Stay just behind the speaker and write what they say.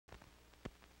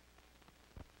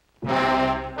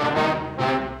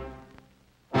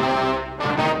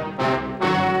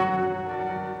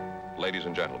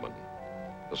and gentlemen,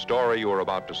 the story you are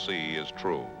about to see is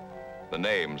true. The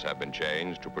names have been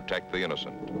changed to protect the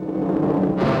innocent.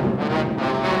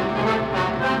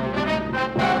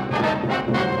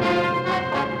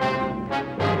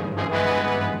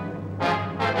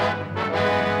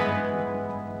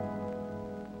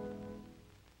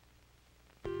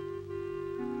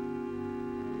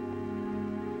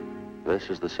 This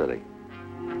is the city.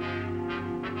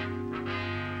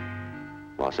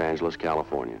 Los Angeles,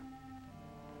 California.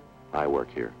 I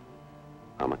work here.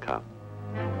 I'm a cop.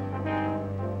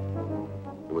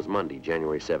 It was Monday,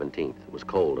 January 17th. It was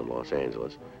cold in Los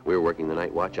Angeles. We were working the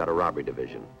night watch out of robbery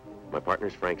division. My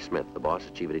partner's Frank Smith. The boss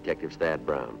is Chief of Detectives Thad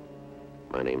Brown.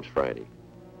 My name's Friday.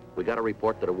 We got a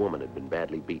report that a woman had been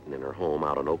badly beaten in her home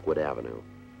out on Oakwood Avenue.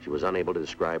 She was unable to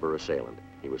describe her assailant.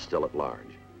 He was still at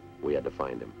large. We had to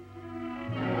find him.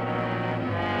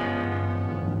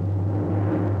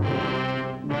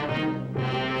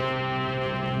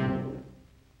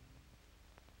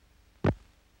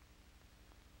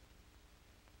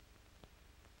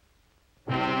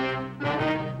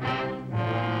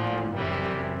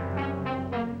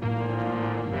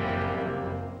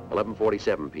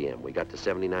 11:47 p.m. We got to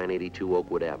 7982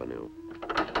 Oakwood Avenue.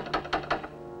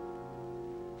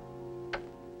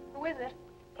 Who is it?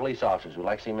 Police officers would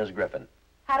like to see Miss Griffin.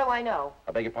 How do I know?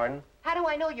 I beg your pardon? How do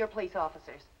I know you're police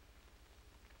officers?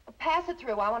 Pass it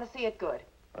through. I want to see it good.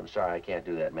 I'm sorry, I can't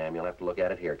do that, ma'am. You'll have to look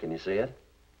at it here. Can you see it?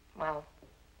 Well,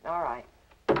 all right.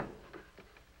 Come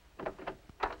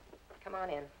on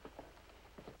in.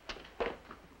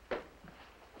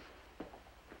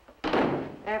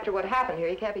 After what happened here,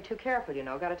 you can't be too careful, you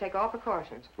know. Got to take all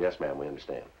precautions. Yes, ma'am, we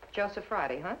understand. Joseph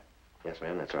Friday, huh? Yes,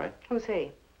 ma'am, that's right. Who's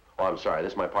he? Oh, I'm sorry.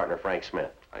 This is my partner, Frank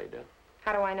Smith. How you doing?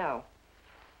 How do I know?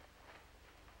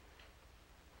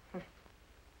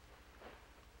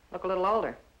 Look a little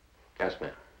older. Yes,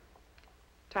 ma'am.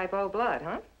 Type O blood,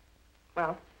 huh?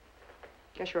 Well,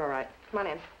 guess you're all right. Come on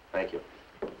in. Thank you.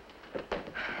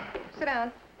 Sit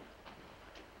down.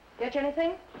 Get you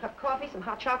anything? A cup of coffee, some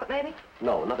hot chocolate, maybe?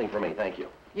 No, nothing for me, thank you.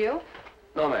 You?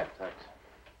 No, ma'am, thanks.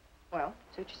 Well,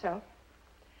 suit yourself.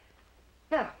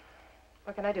 Now,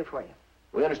 what can I do for you?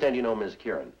 We understand you know Ms.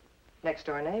 Kieran. Next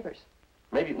door neighbors.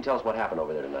 Maybe you can tell us what happened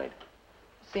over there tonight.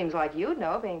 Seems like you'd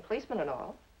know, being policeman and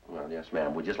all. Well, yes,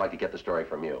 ma'am. We'd just like to get the story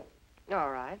from you.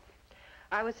 All right.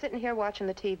 I was sitting here watching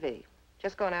the TV.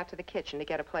 Just going out to the kitchen to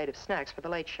get a plate of snacks for the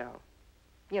late show.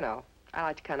 You know, I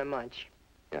like to kind of munch.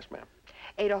 Yes, ma'am.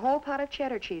 Ate a whole pot of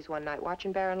cheddar cheese one night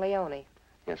watching Baron Leone.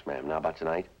 Yes, ma'am. Now about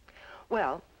tonight?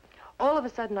 Well, all of a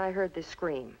sudden I heard this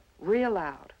scream, real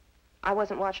loud. I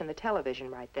wasn't watching the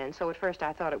television right then, so at first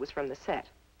I thought it was from the set.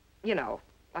 You know,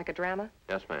 like a drama.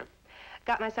 Yes, ma'am.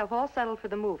 Got myself all settled for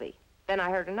the movie. Then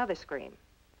I heard another scream.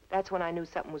 That's when I knew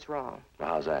something was wrong. Well,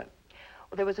 how's that?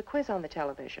 Well, there was a quiz on the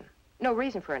television. No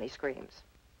reason for any screams.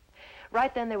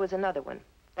 Right then there was another one.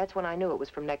 That's when I knew it was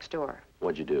from next door.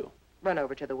 What'd you do? Run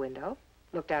over to the window.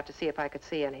 Looked out to see if I could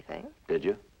see anything. Did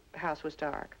you? The house was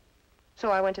dark. So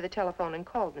I went to the telephone and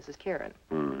called Mrs. Kieran.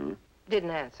 Mm-hmm.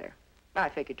 Didn't answer. I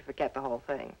figured to forget the whole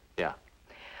thing. Yeah.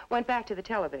 Went back to the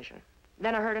television.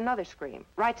 Then I heard another scream,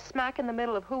 right smack in the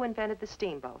middle of Who Invented the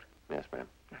Steamboat. Yes, ma'am.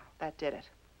 Oh, that did it.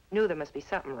 Knew there must be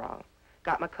something wrong.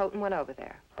 Got my coat and went over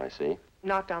there. I see.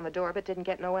 Knocked on the door, but didn't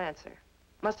get no answer.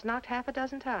 Must have knocked half a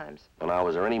dozen times. Well, now,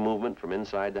 was there any movement from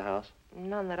inside the house?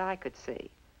 None that I could see.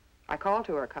 I called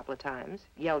to her a couple of times,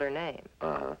 yelled her name.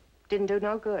 Uh-huh. Didn't do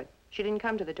no good. She didn't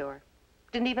come to the door.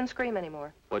 Didn't even scream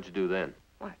anymore. What'd you do then?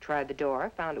 Well, I tried the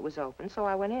door, found it was open, so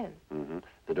I went in. Mm-hmm.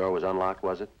 The door was unlocked,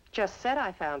 was it? Just said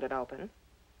I found it open.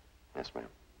 Yes, ma'am.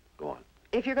 Go on.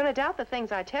 If you're going to doubt the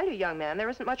things I tell you, young man, there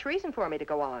isn't much reason for me to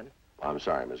go on. Well, I'm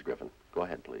sorry, Miss Griffin. Go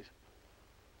ahead, please.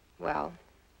 Well,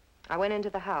 I went into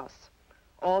the house.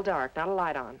 All dark, not a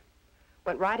light on.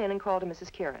 Went right in and called to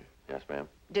Mrs. Kieran. Yes, ma'am.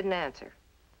 Didn't answer.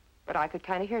 But I could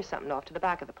kind of hear something off to the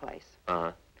back of the place.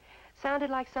 Uh-huh. Sounded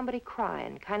like somebody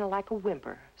crying, kind of like a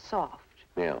whimper, soft.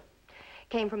 Yeah.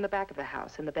 Came from the back of the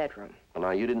house, in the bedroom. Well,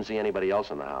 now, you didn't see anybody else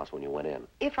in the house when you went in.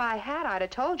 If I had, I'd have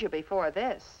told you before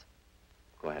this.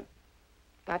 Go ahead.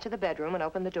 Got to the bedroom and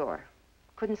opened the door.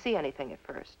 Couldn't see anything at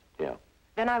first. Yeah.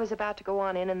 Then I was about to go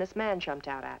on in, and this man jumped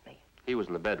out at me. He was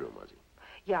in the bedroom, was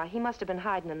he? Yeah, he must have been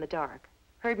hiding in the dark.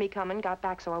 Heard me coming, got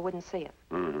back so I wouldn't see him.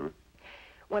 Mm-hmm.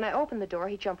 When I opened the door,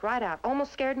 he jumped right out,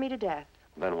 almost scared me to death.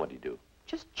 Then what'd he do?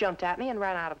 Just jumped at me and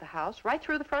ran out of the house, right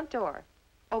through the front door.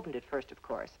 Opened it first, of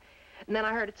course. And then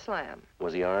I heard it slam.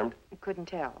 Was he armed? Couldn't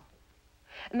tell.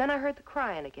 And then I heard the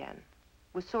crying again.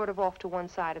 Was sort of off to one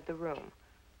side of the room.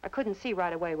 I couldn't see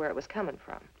right away where it was coming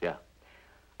from. Yeah.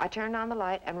 I turned on the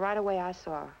light, and right away I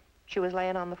saw her. She was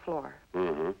laying on the floor.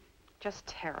 Mm-hmm. Just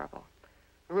terrible.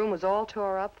 The room was all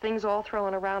tore up, things all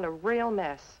thrown around, a real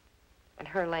mess. And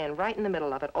her laying right in the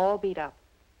middle of it, all beat up.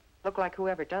 Looked like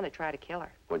whoever done it tried to kill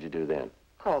her. What'd you do then?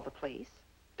 Called the police.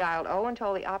 Dialed O and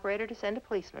told the operator to send a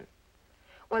policeman.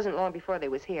 Wasn't long before they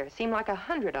was here. Seemed like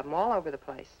 100 of them all over the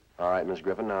place. All right, Miss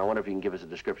Griffin. Now, I wonder if you can give us a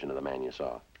description of the man you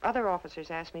saw. Other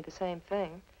officers asked me the same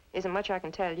thing. Isn't much I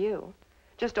can tell you.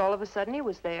 Just all of a sudden he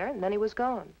was there, and then he was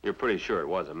gone. You're pretty sure it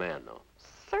was a man, though?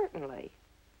 Certainly.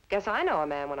 Guess I know a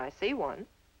man when I see one.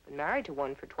 Been married to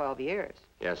one for 12 years.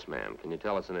 Yes, ma'am. Can you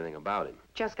tell us anything about him?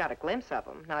 Just got a glimpse of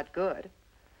him. Not good.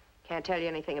 Can't tell you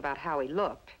anything about how he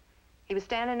looked. He was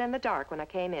standing in the dark when I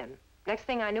came in. Next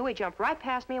thing I knew, he jumped right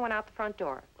past me and went out the front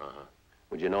door. Uh-huh.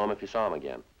 Would you know him if you saw him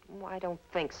again? Oh, I don't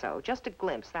think so. Just a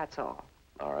glimpse, that's all.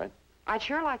 All right. I'd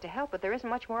sure like to help, but there isn't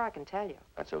much more I can tell you.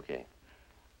 That's okay.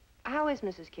 How is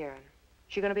Mrs. Kieran?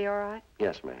 She gonna be all right?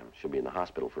 Yes, ma'am. She'll be in the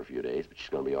hospital for a few days, but she's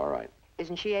going to be all right.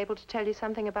 Isn't she able to tell you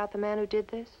something about the man who did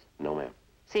this? No, ma'am.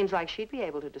 Seems like she'd be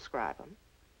able to describe him.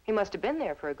 He must have been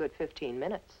there for a good 15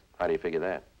 minutes. How do you figure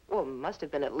that? Well, it must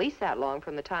have been at least that long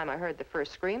from the time I heard the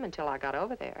first scream until I got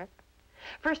over there.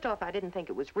 First off, I didn't think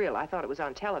it was real. I thought it was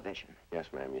on television. Yes,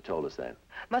 ma'am. You told us that.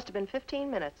 Must have been 15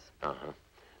 minutes. Uh-huh.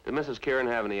 Did Mrs. Kieran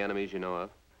have any enemies you know of?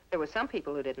 There were some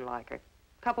people who didn't like her.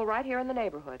 Couple right here in the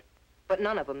neighborhood. But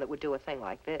none of them that would do a thing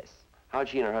like this. How'd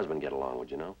she and her husband get along, would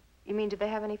you know? You mean, did they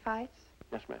have any fights?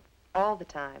 Yes, ma'am. All the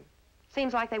time.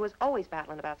 Seems like they was always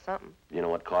battling about something. Do you know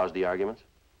what caused the arguments?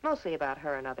 Mostly about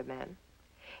her and other men.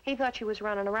 He thought she was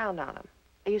running around on him.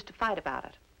 They used to fight about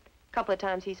it. A couple of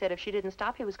times he said if she didn't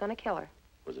stop, he was going to kill her.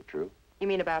 Was it true? You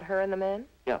mean about her and the men?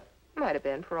 Yeah. Might have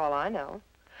been, for all I know.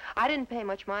 I didn't pay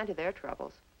much mind to their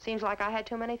troubles. Seems like I had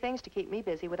too many things to keep me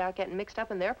busy without getting mixed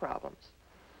up in their problems.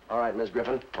 All right, Miss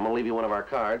Griffin. I'm going to leave you one of our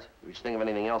cards. If you think of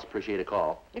anything else, appreciate a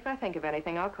call. If I think of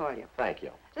anything, I'll call you. Thank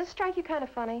you. Does it strike you kind of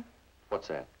funny? What's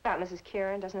that? About Mrs.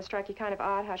 Kieran. Doesn't it strike you kind of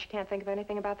odd how she can't think of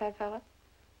anything about that fella?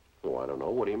 Oh, I don't know.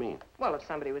 What do you mean? Well, if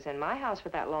somebody was in my house for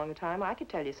that long a time, I could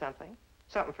tell you something.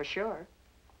 Something for sure.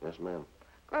 Yes, ma'am.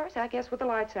 Of course, I guess with the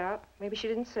lights out, maybe she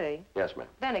didn't see. Yes, ma'am.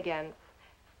 Then again,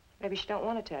 maybe she don't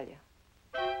want to tell you.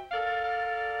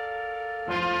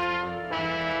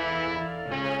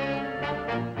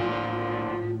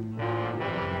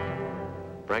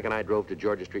 Frank and I drove to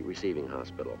Georgia Street Receiving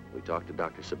Hospital. We talked to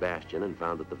Dr. Sebastian and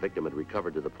found that the victim had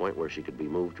recovered to the point where she could be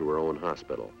moved to her own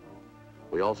hospital.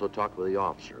 We also talked with the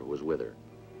officer who was with her.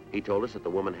 He told us that the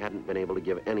woman hadn't been able to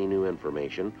give any new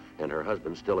information and her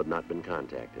husband still had not been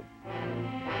contacted.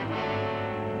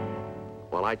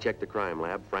 While I checked the crime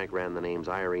lab, Frank ran the names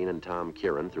Irene and Tom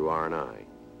Kieran through R&I.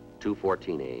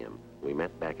 2:14 a.m. We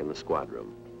met back in the squad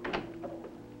room.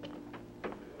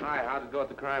 Hi, how'd it go at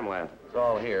the crime lab? It's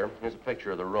all here. Here's a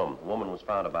picture of the room. The woman was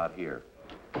found about here.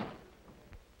 You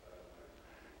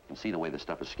can see the way the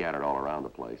stuff is scattered all around the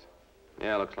place.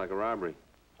 Yeah, looks like a robbery.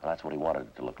 Well, that's what he wanted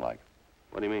it to look like.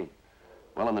 What do you mean?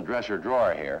 Well, in the dresser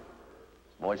drawer here,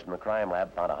 boys from the crime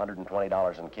lab found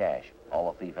 $120 in cash.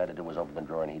 All the thief had to do was open the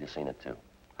drawer and he'd have seen it too.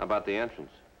 How about the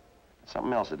entrance?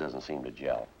 Something else that doesn't seem to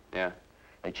gel. Yeah?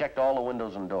 They checked all the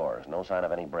windows and doors. No sign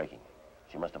of any breaking.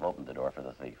 She must have opened the door for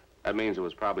the thief. That means it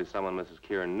was probably someone Mrs.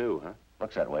 Kieran knew, huh?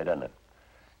 Looks that way, doesn't it?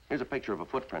 Here's a picture of a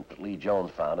footprint that Lee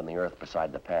Jones found in the earth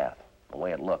beside the path. The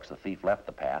way it looks, the thief left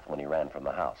the path when he ran from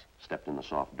the house. Stepped in the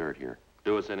soft dirt here.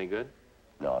 Do us any good?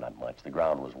 No, not much. The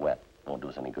ground was wet. Won't do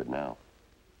us any good now.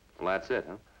 Well, that's it,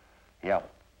 huh? Yeah.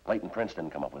 Leighton Prince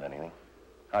didn't come up with anything.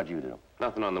 How'd you do?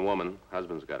 Nothing on the woman.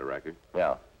 Husband's got a record.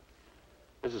 Yeah.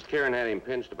 Mrs. Kieran had him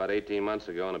pinched about 18 months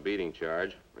ago on a beating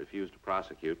charge. Refused to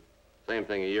prosecute. Same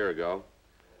thing a year ago.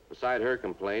 Beside her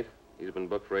complaint, he's been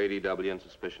booked for ADW and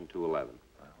suspicion 211.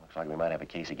 Looks like we might have a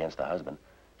case against the husband.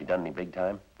 He done any big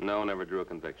time? No, never drew a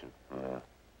conviction. Yeah.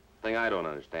 Thing I don't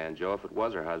understand, Joe, if it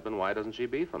was her husband, why doesn't she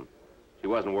beef him? She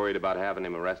wasn't worried about having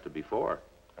him arrested before.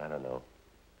 I don't know.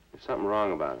 There's something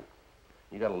wrong about it.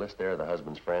 You got a list there of the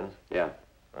husband's friends? Yeah.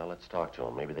 Well, let's talk to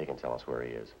him. Maybe they can tell us where he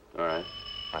is. All right.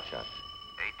 Hot shot.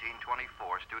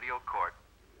 1824 Studio Court,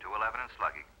 211 and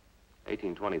Sluggy.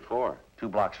 1824. 2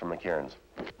 blocks from the Kierans.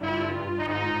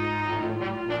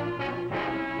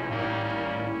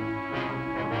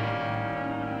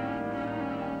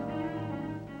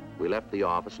 We left the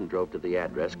office and drove to the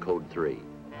address, code 3.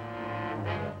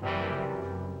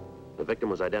 The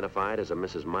victim was identified as a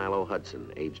Mrs. Milo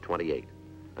Hudson, age 28.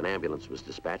 An ambulance was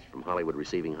dispatched from Hollywood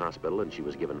Receiving Hospital and she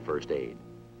was given first aid.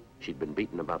 She'd been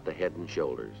beaten about the head and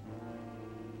shoulders.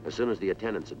 As soon as the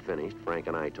attendants had finished, Frank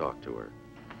and I talked to her.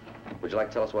 Would you like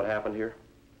to tell us what happened here?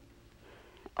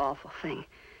 Awful thing.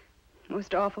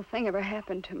 Most awful thing ever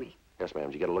happened to me. Yes, ma'am.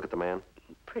 Did you get a look at the man?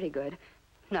 Pretty good.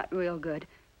 Not real good.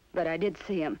 But I did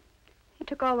see him. He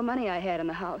took all the money I had in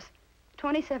the house.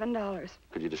 $27.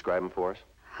 Could you describe him for us?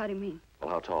 How do you mean?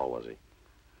 Well, how tall was he?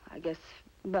 I guess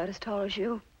about as tall as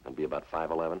you. That'd be about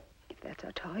 5'11". If that's how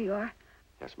tall you are.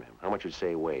 Yes, ma'am. How much would you say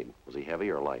he weighed? Was he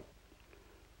heavy or light?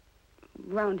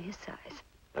 Round his size.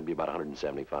 That'd be about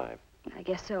 175. I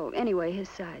guess so. Anyway, his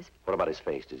size. What about his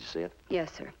face? Did you see it?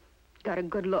 Yes, sir. Got a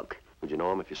good look. Would you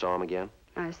know him if you saw him again?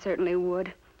 I certainly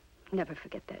would. Never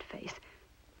forget that face.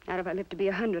 Not if I live to be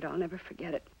 100, I'll never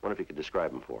forget it. Wonder if you could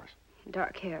describe him for us.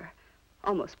 Dark hair.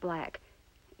 Almost black.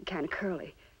 Kind of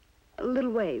curly. A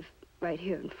little wave right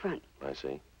here in front. I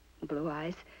see. Blue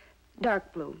eyes.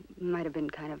 Dark blue. Might have been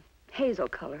kind of hazel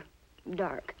color.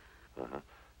 Dark. Uh-huh.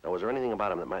 Now, was there anything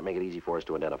about him that might make it easy for us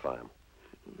to identify him?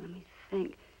 Let me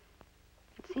think.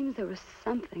 It seems there was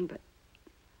something, but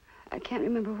I can't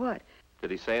remember what.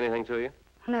 Did he say anything to you?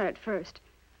 Not at first.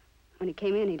 When he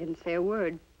came in, he didn't say a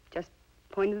word. Just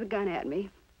pointed the gun at me,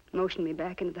 motioned me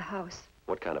back into the house.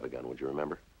 What kind of a gun, would you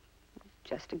remember?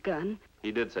 Just a gun.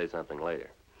 He did say something later.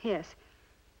 Yes,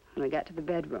 when we got to the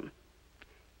bedroom.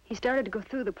 He started to go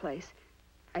through the place.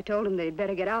 I told him that he'd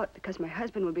better get out because my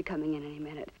husband would be coming in any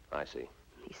minute. I see.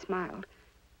 He smiled.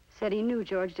 Said he knew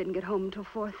George didn't get home until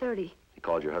 4:30. He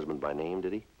called your husband by name,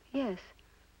 did he? Yes.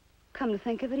 Come to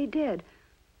think of it, he did.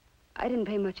 I didn't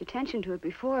pay much attention to it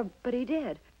before, but he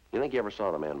did. You think you ever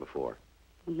saw the man before?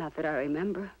 Not that I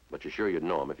remember. But you're sure you'd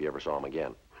know him if you ever saw him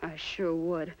again? I sure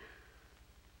would.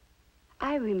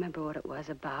 I remember what it was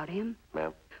about him.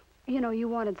 Ma'am? You know, you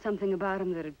wanted something about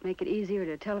him that'd make it easier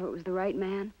to tell if it was the right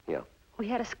man. Yeah. We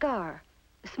had a scar,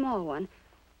 a small one,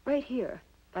 right here,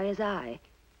 by his eye.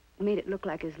 It made it look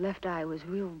like his left eye was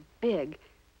real big.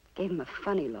 Gave him a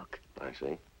funny look. I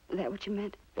see. Is that what you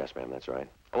meant? Yes, ma'am, that's right.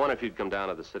 I wonder if you'd come down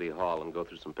to the city hall and go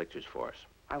through some pictures for us.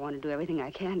 I want to do everything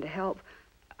I can to help.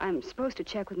 I'm supposed to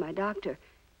check with my doctor.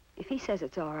 If he says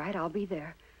it's all right, I'll be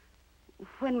there.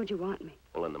 When would you want me?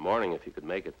 Well, in the morning, if you could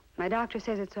make it. My doctor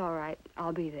says it's all right.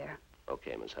 I'll be there.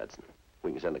 Okay, Miss Hudson.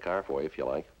 We can send a car for you if you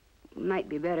like. Might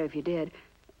be better if you did.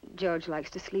 George likes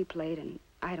to sleep late, and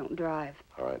I don't drive.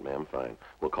 All right, ma'am, fine.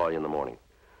 We'll call you in the morning.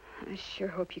 I sure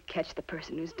hope you catch the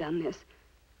person who's done this.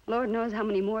 Lord knows how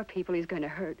many more people he's going to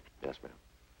hurt. Yes, ma'am.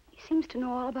 He seems to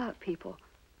know all about people.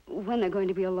 When they're going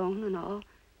to be alone and all.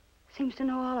 Seems to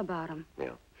know all about them.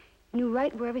 Yeah. Knew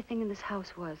right where everything in this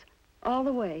house was. All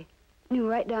the way. Knew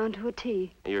right down to a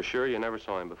T. You're sure you never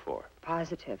saw him before?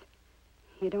 Positive.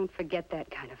 You don't forget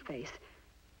that kind of face.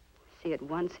 See it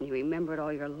once and you remember it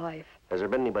all your life. Has there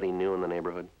been anybody new in the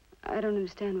neighborhood? I don't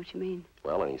understand what you mean.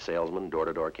 Well, any salesmen,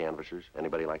 door-to-door canvassers,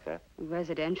 anybody like that?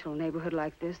 Residential neighborhood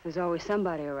like this, there's always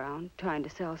somebody around trying to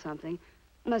sell something.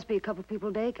 Must be a couple people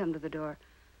a day come to the door.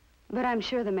 But I'm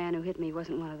sure the man who hit me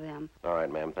wasn't one of them. All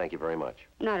right, ma'am. Thank you very much.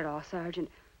 Not at all, Sergeant.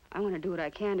 I want to do what I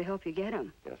can to help you get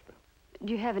him. Yes, ma'am.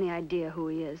 Do you have any idea who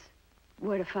he is?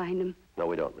 Where to find him? No,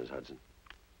 we don't, Miss Hudson.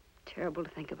 Terrible to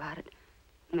think about it.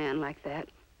 A man like that,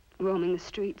 roaming the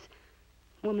streets.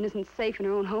 Woman isn't safe in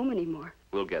her own home anymore.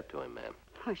 We'll get to him, ma'am.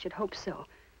 I should hope so.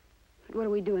 But what do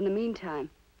we do in the meantime?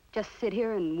 Just sit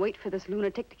here and wait for this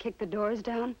lunatic to kick the doors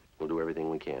down? We'll do everything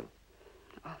we can.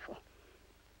 Awful.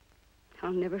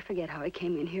 I'll never forget how he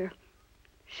came in here.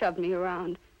 Shoved me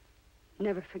around.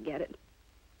 Never forget it.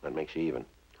 That makes you even.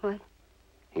 What?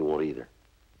 He won't either.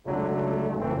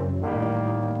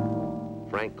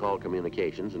 Frank called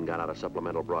communications and got out a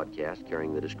supplemental broadcast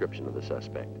carrying the description of the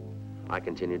suspect. I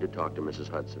continued to talk to Mrs.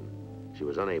 Hudson. She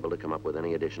was unable to come up with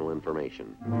any additional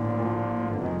information.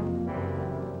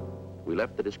 We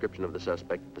left the description of the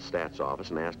suspect at the stats office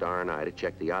and asked R&I to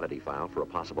check the oddity file for a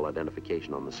possible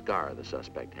identification on the scar the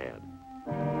suspect had.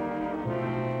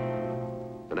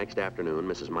 The next afternoon,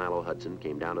 Mrs. Milo Hudson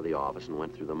came down to the office and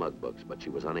went through the mug books, but she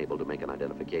was unable to make an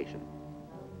identification.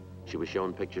 She was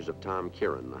shown pictures of Tom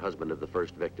Kieran, the husband of the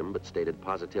first victim, but stated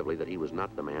positively that he was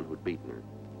not the man who'd beaten her.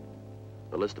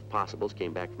 The list of possibles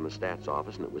came back from the stats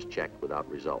office and it was checked without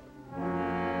result.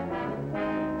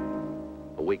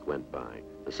 A week went by.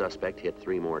 The suspect hit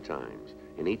 3 more times.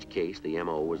 In each case, the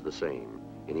M.O. was the same.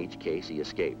 In each case, he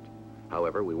escaped.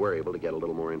 However, we were able to get a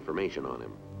little more information on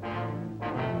him.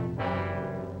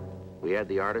 We had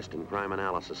the artist and crime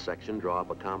analysis section draw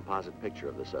up a composite picture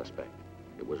of the suspect.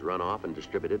 It was run off and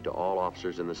distributed to all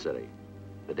officers in the city.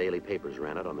 The daily papers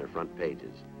ran it on their front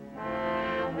pages.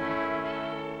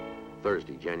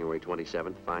 Thursday, January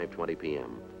 27th, 5:20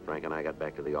 p.m. Frank and I got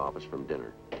back to the office from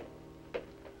dinner.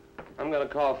 I'm going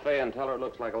to call Fay and tell her it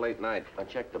looks like a late night. I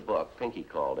checked the book. Pinky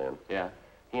called in. Yeah?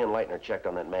 He and Leitner checked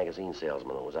on that magazine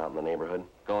salesman who was out in the neighborhood.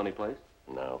 Go anyplace?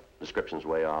 No. Description's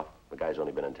way off. The guy's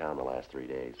only been in town the last 3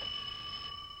 days.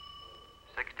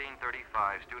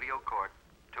 1635 Studio Court,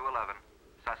 211.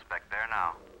 Suspect there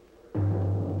now.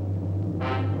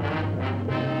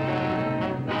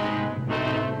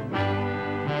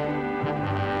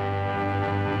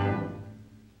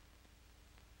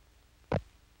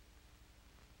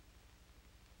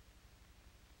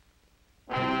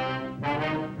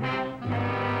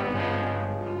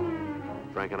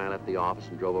 Frank and I left the office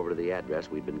and drove over to the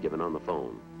address we'd been given on the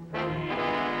phone.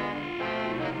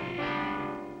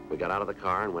 We got out of the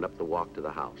car and went up the walk to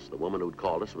the house. The woman who'd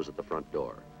called us was at the front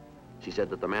door. She said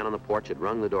that the man on the porch had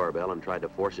rung the doorbell and tried to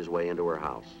force his way into her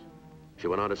house. She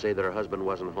went on to say that her husband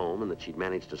wasn't home and that she'd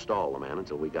managed to stall the man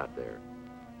until we got there.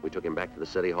 We took him back to the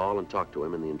city hall and talked to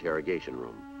him in the interrogation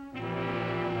room.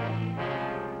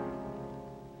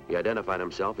 He identified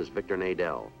himself as Victor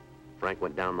Nadell. Frank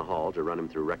went down the hall to run him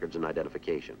through records and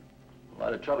identification. A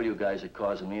lot of trouble you guys are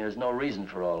causing me. There's no reason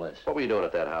for all this. What were you doing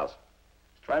at that house?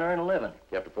 Trying to earn a living.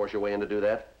 You have to force your way in to do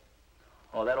that?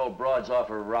 Oh, that old broad's off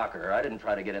her rocker. I didn't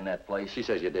try to get in that place. She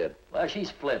says you did. Well,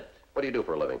 she's flipped. What do you do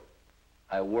for a living?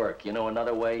 I work. You know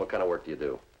another way? What kind of work do you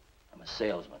do? I'm a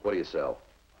salesman. What do you sell?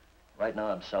 Right now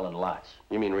I'm selling lots.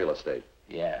 You mean real estate?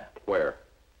 Yeah. Where?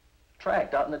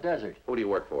 Tract out in the desert. Who do you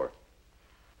work for?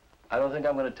 I don't think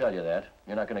I'm going to tell you that.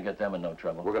 You're not going to get them in no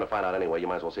trouble. We're going to find out anyway. You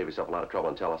might as well save yourself a lot of trouble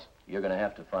and tell us. You're going to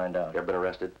have to find out. You ever been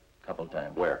arrested? A couple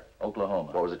times. Where?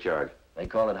 Oklahoma. What was the charge? They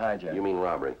call it hijack. You mean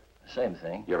robbery? Same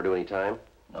thing. You ever do any time?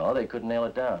 No, they couldn't nail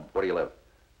it down. Where do you live?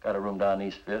 Got a room down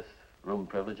East 5th. Room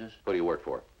privileges. Who do you work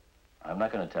for? I'm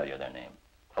not going to tell you their name.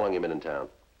 How long you been in town?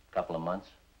 Couple of months.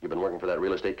 You've been working for that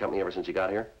real estate company ever since you got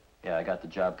here? Yeah, I got the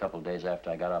job a couple of days after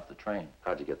I got off the train.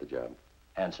 How'd you get the job?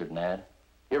 Answered an ad.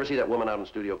 You ever see that woman out in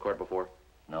studio court before?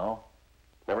 No.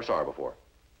 Never saw her before.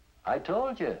 I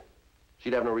told you.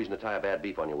 She'd have no reason to tie a bad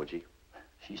beef on you, would she?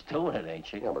 She's doing it, ain't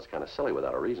she? Yeah, but it's kind of silly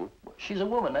without a reason. She's a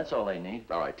woman, that's all they need.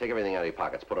 All right, take everything out of your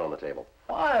pockets, put it on the table.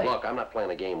 Why? Look, I'm not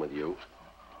playing a game with you.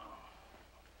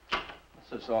 What's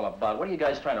this all about? What are you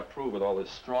guys trying to prove with all this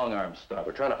strong-arm stuff?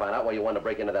 We're trying to find out why you wanted to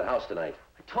break into that house tonight.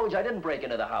 I told you I didn't break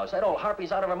into the house. That old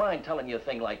harpy's out of her mind telling you a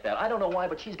thing like that. I don't know why,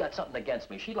 but she's got something against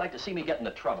me. She'd like to see me get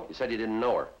into trouble. You said you didn't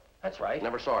know her. That's right.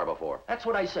 Never saw her before. That's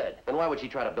what I said. Then why would she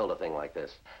try to build a thing like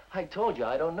this? I told you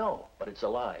I don't know, but it's a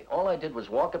lie. All I did was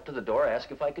walk up to the door,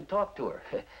 ask if I could talk to her.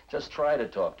 Just try to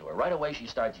talk to her. Right away, she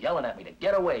starts yelling at me to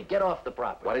get away, get off the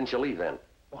property. Why didn't you leave then?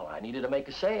 Well, I needed to make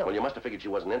a sale. Well, you must have figured she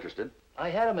wasn't interested. I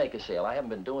had to make a sale. I haven't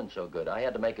been doing so good. I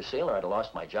had to make a sale or I'd have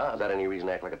lost my job. Is that any reason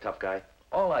to act like a tough guy?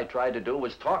 All I tried to do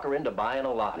was talk her into buying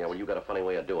a lot. Yeah, well, you got a funny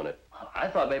way of doing it. I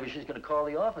thought maybe she's going to call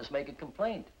the office, make a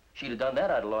complaint. She'd have done that,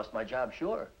 I'd have lost my job,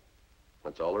 sure.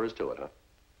 That's all there is to it, huh?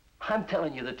 I'm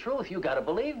telling you the truth. You got to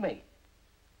believe me.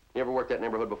 You ever worked that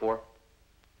neighborhood before?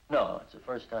 No, it's the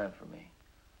first time for me.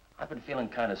 I've been feeling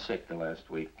kind of sick the last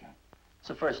week. It's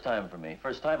the first time for me.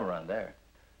 First time around there.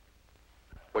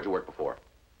 Where'd you work before?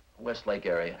 Westlake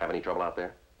area. Have any trouble out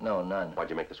there? No, none. Why'd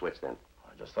you make the switch then?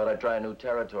 I just thought I'd try a new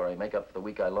territory, make up for the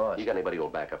week I lost. You got anybody who'll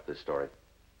back up this story?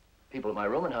 People at my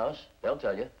rooming house, they'll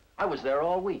tell you. I was there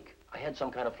all week. I had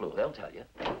some kind of flu, they'll tell you.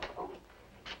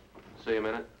 See you a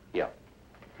minute? Yeah.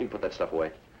 You can put that stuff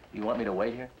away. You want me to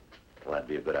wait here? Well, that'd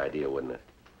be a good idea, wouldn't it?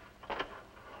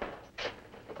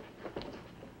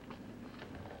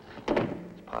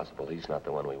 It's possible he's not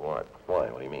the one we want.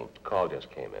 Why? What do you mean? Call just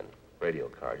came in. Radio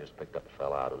car just picked up a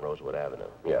fella out on Rosewood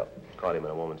Avenue. Yeah. Caught him in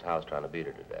a woman's house trying to beat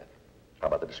her to death. How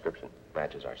about the description?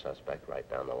 Matches our suspect right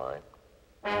down the line.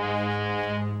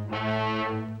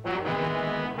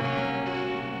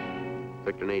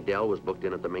 Victor Nadell was booked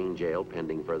in at the main jail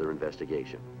pending further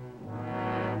investigation.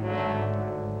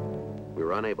 We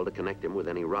were unable to connect him with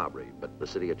any robbery, but the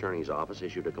city attorney's office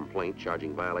issued a complaint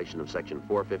charging violation of section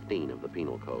 415 of the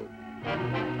Penal Code.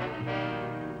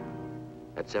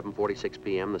 At 7:46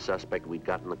 p.m., the suspect we'd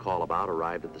gotten the call about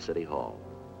arrived at the city hall.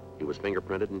 He was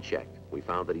fingerprinted and checked. We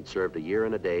found that he'd served a year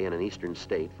and a day in an eastern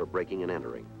state for breaking and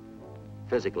entering.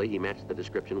 Physically, he matched the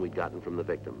description we'd gotten from the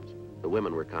victims. The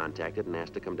women were contacted and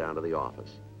asked to come down to the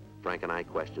office. Frank and I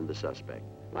questioned the suspect.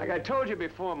 Like I told you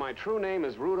before, my true name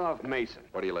is Rudolph Mason.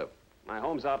 Where do you live? My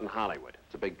home's out in Hollywood.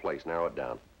 It's a big place. Narrow it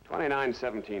down.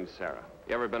 2917 Sarah.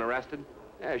 You ever been arrested?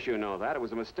 Yes, you know that. It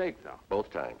was a mistake, though.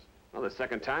 Both times. Well, the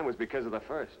second time was because of the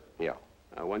first. Yeah.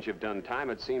 Once you've done time,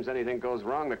 it seems anything goes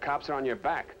wrong, the cops are on your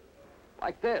back.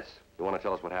 Like this. You want to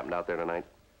tell us what happened out there tonight?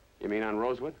 You mean on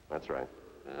Rosewood? That's right.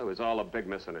 It was all a big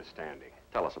misunderstanding.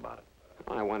 Tell us about it.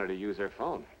 Well, I wanted to use her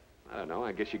phone. I don't know,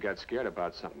 I guess she got scared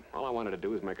about something. All I wanted to do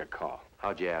was make a call.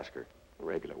 How'd you ask her? A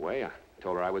regular way. I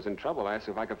told her I was in trouble. I asked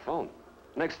her if I could phone.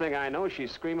 Next thing I know,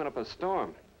 she's screaming up a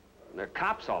storm. And there are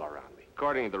cops all around me.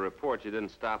 According to the report, you didn't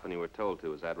stop when you were told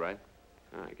to. Is that right?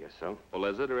 I guess so. Well,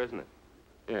 is it or isn't it?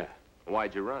 Yeah.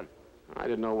 Why'd you run? I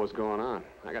didn't know what was going on.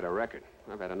 I got a record.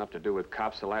 I've had enough to do with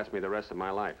cops to last me the rest of my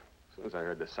life. As soon as I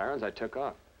heard the sirens, I took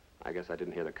off. I guess I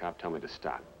didn't hear the cop tell me to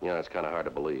stop. Yeah, it's kind of hard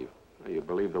to believe. Well, you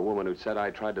believe the woman who said I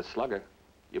tried to slug her.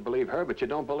 You believe her, but you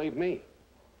don't believe me.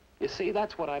 You see,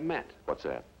 that's what I meant. What's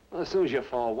that? Well, as soon as you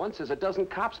fall once, there's a dozen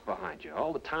cops behind you,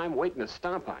 all the time waiting to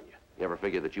stomp on you. You ever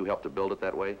figure that you helped to build it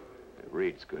that way? It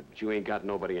reads good, but you ain't got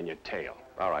nobody in your tail.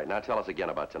 All right, now tell us again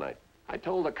about tonight. I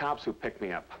told the cops who picked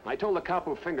me up. I told the cop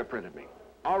who fingerprinted me.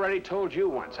 Already told you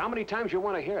once. How many times you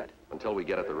want to hear it? Until we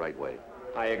get it the right way.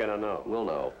 How you gonna know? We'll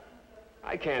know.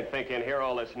 I can't think in here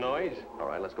all this noise. All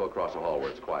right, let's go across the hall where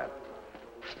it's quiet.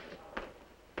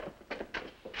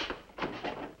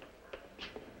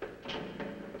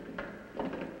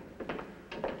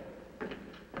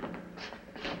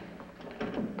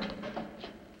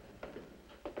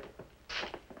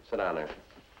 Sit down there.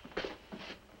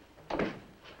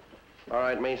 All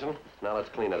right, Mason, now let's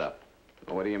clean it up.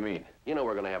 What do you mean? You know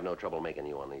we're going to have no trouble making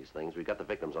you on these things. We've got the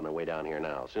victims on their way down here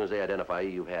now. As soon as they identify you,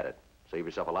 you've had it. Save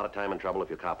yourself a lot of time and trouble if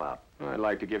you cop out. I'd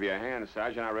like to give you a hand,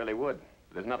 Sergeant. I really would.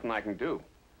 But there's nothing I can do.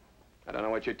 I don't know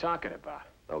what you're talking about.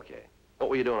 Okay. What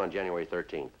were you doing on January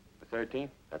 13th? The 13th?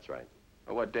 That's right.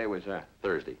 Well, what day was that?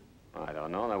 Thursday. I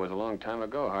don't know. That was a long time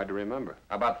ago. Hard to remember.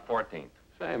 How about the 14th?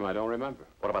 Same. I don't remember.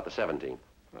 What about the 17th?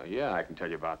 Yeah, I can tell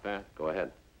you about that. Go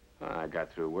ahead. I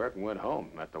got through work and went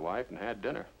home, met the wife, and had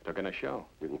dinner. Took in a show.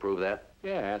 You can prove that?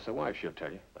 Yeah, ask the wife. She'll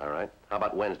tell you. All right. How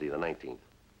about Wednesday, the 19th?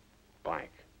 Blank.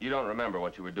 You don't remember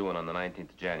what you were doing on the 19th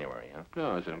of January, huh?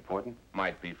 No, is it important?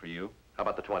 Might be for you. How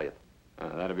about the 20th?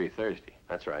 That'll be Thursday.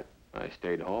 That's right. I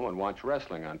stayed home and watched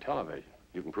wrestling on television.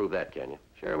 You can prove that, can you?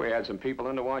 Sure, we had some people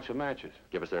in to watch the matches.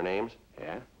 Give us their names?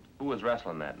 Yeah? Who was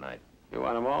wrestling that night? You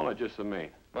want them all or just the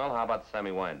main? Well, how about the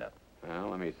semi-windup?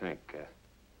 Well, let me think.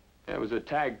 It was a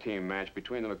tag team match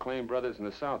between the McLean brothers and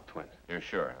the South Twins. You're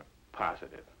sure, huh?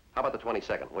 Positive. How about the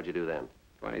 22nd? What'd you do then?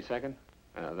 22nd?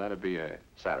 That'd be a...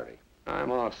 Saturday.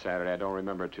 I'm off Saturday. I don't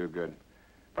remember too good.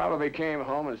 Probably came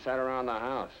home and sat around the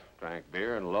house. Drank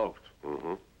beer and loafed.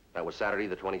 Mm-hmm. That was Saturday,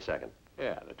 the 22nd.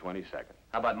 Yeah, the 22nd.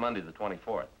 How about Monday, the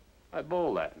 24th? I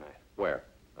bowled that night. Where?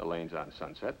 The lane's on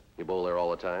Sunset. You bowl there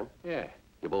all the time? Yeah.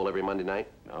 You bowl every Monday night?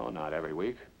 No, not every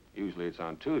week. Usually it's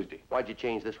on Tuesday. Why'd you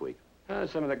change this week?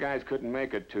 Some of the guys couldn't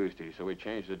make it Tuesday, so we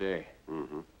changed the day.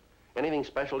 Mm-hmm. Anything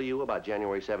special to you about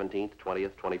January 17th,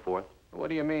 20th, 24th? What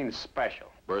do you mean, special?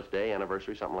 Birthday,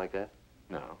 anniversary, something like that?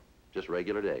 No. Just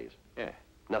regular days? Yeah.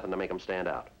 Nothing to make them stand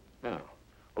out? No.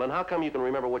 Well, then how come you can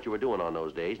remember what you were doing on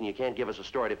those days and you can't give us a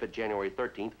story to fit January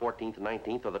 13th, 14th,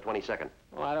 19th, or the 22nd?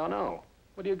 Well, I don't know.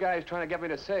 What are you guys trying to get me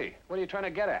to say? What are you trying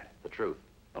to get at? The truth.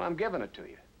 Well, I'm giving it to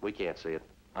you. We can't see it.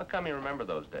 How come you remember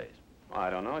those days? Well, I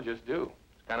don't know. Just do.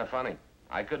 It's kind of funny.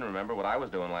 I couldn't remember what I was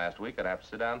doing last week. I'd have to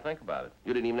sit down and think about it.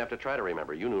 You didn't even have to try to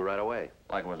remember. You knew right away.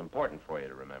 Like it was important for you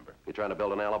to remember. You trying to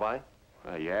build an alibi?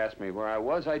 You asked me where I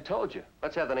was. I told you.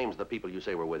 Let's have the names of the people you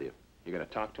say were with you. You gonna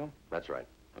talk to them? That's right.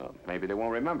 Well, maybe they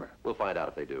won't remember. We'll find out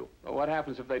if they do. Well, what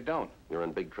happens if they don't? You're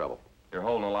in big trouble. You're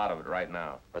holding a lot of it right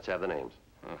now. Let's have the names.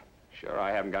 Sure,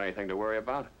 I haven't got anything to worry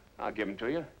about. I'll give them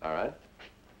to you. All right.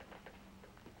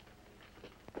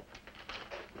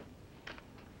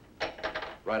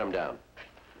 Write them down.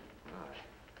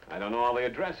 I don't know all the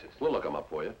addresses. We'll look them up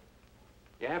for you.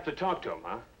 You have to talk to them,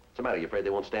 huh? What's the matter? You afraid they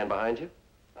won't stand behind you?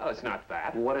 Well, it's not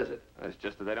that. What is it? It's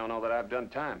just that they don't know that I've done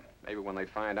time. Maybe when they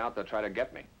find out, they'll try to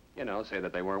get me. You know, say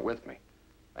that they weren't with me.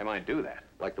 They might do that.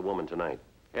 Like the woman tonight.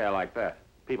 Yeah, like that.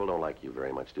 People don't like you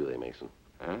very much, do they, Mason?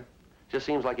 Huh? Just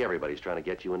seems like everybody's trying to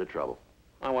get you into trouble.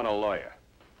 I want a lawyer.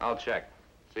 I'll check.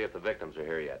 See if the victims are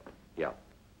here yet. Yeah.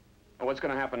 Well, what's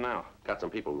going to happen now? Got some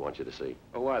people we want you to see.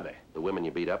 Who are they? The women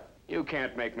you beat up. You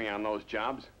can't make me on those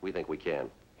jobs. We think we can.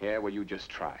 Yeah, well, you just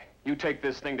try. You take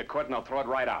this thing to court and I'll throw it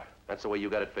right out. That's the way you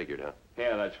got it figured, huh?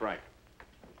 Yeah, that's right.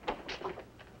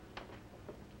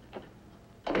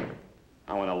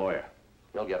 I want a lawyer.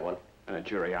 You'll get one. And a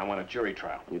jury. I want a jury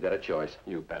trial. You got a choice.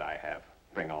 You bet I have.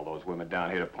 Bring all those women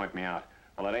down here to point me out.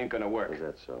 Well, it ain't gonna work. Is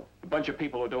that so? A bunch of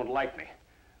people who don't like me.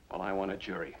 Well, I want a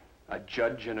jury. A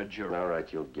judge and a jury. All right,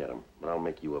 you'll get them. But I'll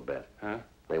make you a bet. Huh?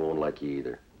 They won't like you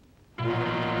either.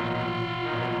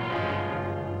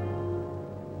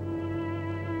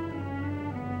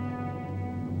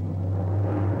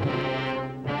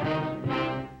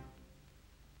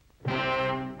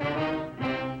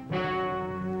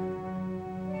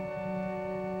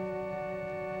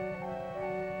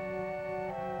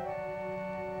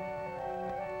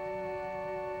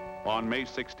 On May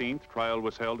 16th, trial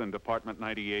was held in Department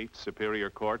 98, Superior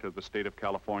Court of the State of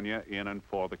California, in and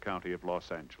for the County of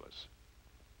Los Angeles.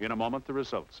 In a moment, the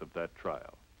results of that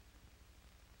trial.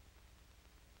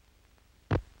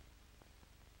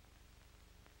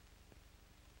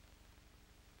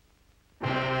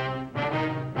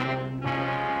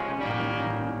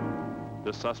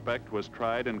 The suspect was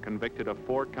tried and convicted of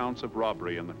 4 counts of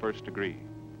robbery in the first degree,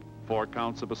 4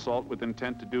 counts of assault with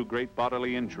intent to do great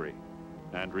bodily injury,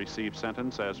 and received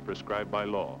sentence as prescribed by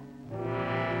law.